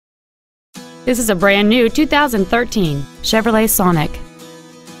This is a brand new 2013 Chevrolet Sonic.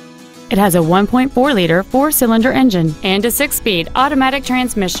 It has a 1.4-liter four-cylinder engine and a 6-speed automatic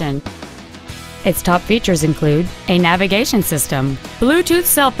transmission. Its top features include a navigation system, Bluetooth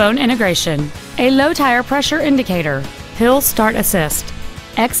cell phone integration, a low tire pressure indicator, hill start assist,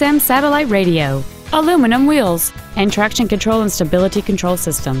 XM satellite radio, aluminum wheels, and traction control and stability control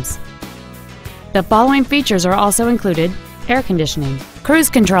systems. The following features are also included: air conditioning, cruise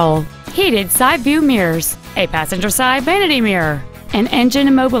control, heated side view mirrors, a passenger side vanity mirror, an engine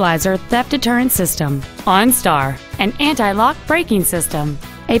immobilizer theft deterrent system, OnStar, an anti-lock braking system,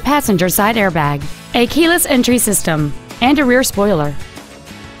 a passenger side airbag, a keyless entry system, and a rear spoiler.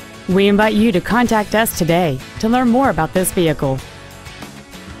 We invite you to contact us today to learn more about this vehicle.